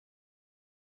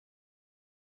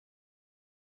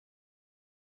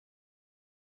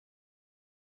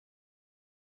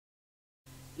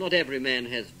Not every man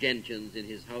has gentians in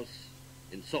his house,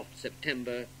 in soft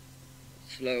September,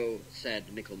 slow, sad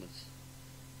Michaelmas.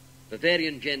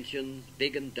 Bavarian gentians,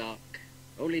 big and dark,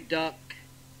 only dark,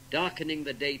 darkening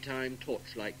the daytime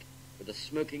torch-like with the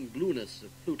smoking blueness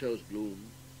of Pluto's gloom,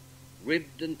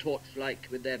 ribbed and torch-like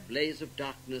with their blaze of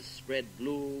darkness spread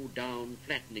blue down,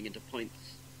 flattening into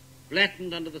points,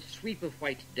 flattened under the sweep of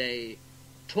white day,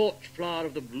 torch flower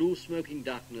of the blue smoking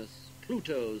darkness,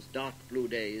 Pluto's dark blue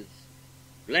days,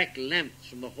 black lamps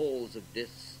from the halls of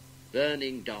Dis,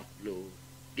 burning dark blue,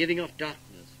 giving off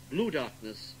darkness, blue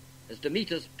darkness, as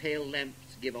Demeter's pale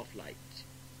lamps give off light.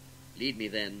 Lead me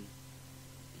then,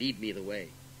 lead me the way.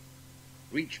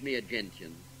 Reach me a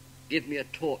gentian, give me a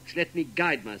torch, let me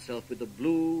guide myself with the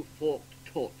blue forked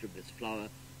torch of this flower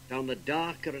down the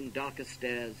darker and darker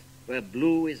stairs where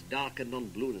blue is darkened on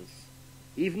blueness,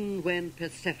 even when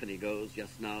Persephone goes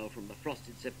just now from the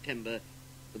frosted September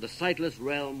to the sightless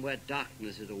realm where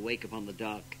darkness is awake upon the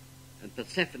dark, and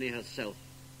Persephone herself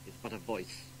is but a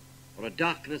voice, or a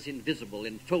darkness invisible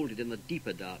enfolded in the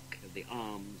deeper dark of the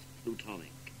arms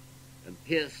plutonic, and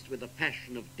pierced with the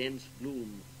passion of dense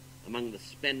gloom among the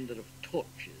splendor of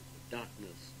torches of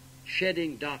darkness,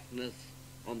 shedding darkness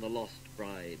on the lost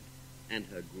bride and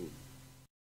her groom.